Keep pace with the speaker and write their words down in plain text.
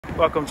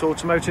Welcome to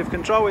Automotive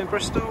Control in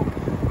Bristol.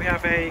 We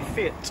have a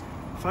Fiat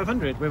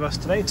 500 with us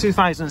today,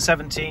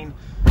 2017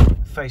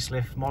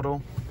 facelift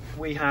model.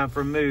 We have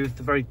removed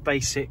the very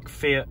basic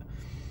Fiat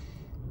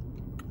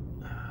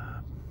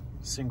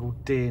single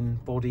DIN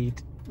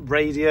bodied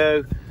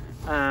radio,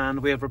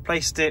 and we have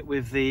replaced it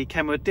with the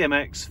KENWOOD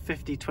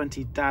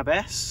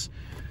DMX7722DABS,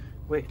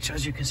 which,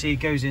 as you can see,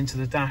 goes into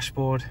the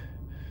dashboard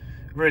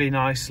really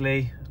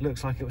nicely.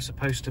 Looks like it was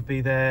supposed to be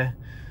there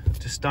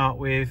to start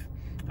with.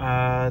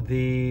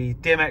 The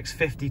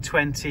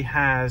DMX5020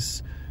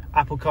 has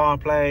Apple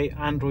CarPlay,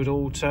 Android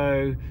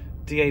Auto,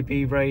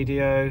 DAB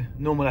radio,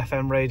 normal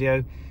FM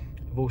radio.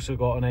 We've also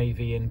got an AV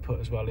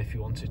input as well if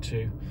you wanted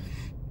to.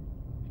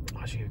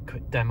 As you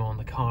quick demo on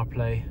the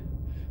CarPlay,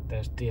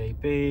 there's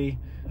DAB, and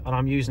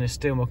I'm using the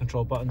steering wheel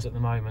control buttons at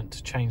the moment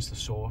to change the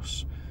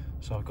source.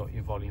 So I've got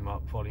your volume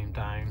up, volume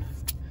down.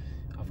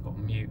 I've got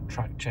mute,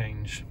 track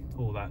change.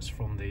 All that's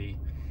from the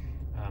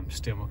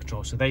steering wheel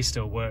control, so they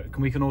still work.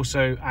 And we can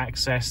also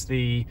access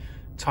the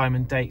time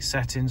and date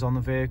settings on the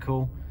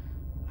vehicle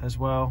as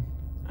well.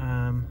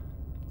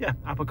 Yeah,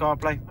 Apple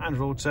CarPlay,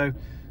 Android Auto.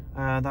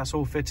 That's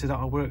all fitted at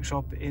our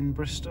workshop in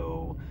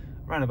Bristol.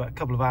 Around about a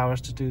couple of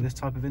hours to do this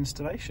type of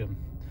installation.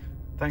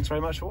 Thanks very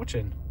much for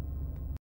watching.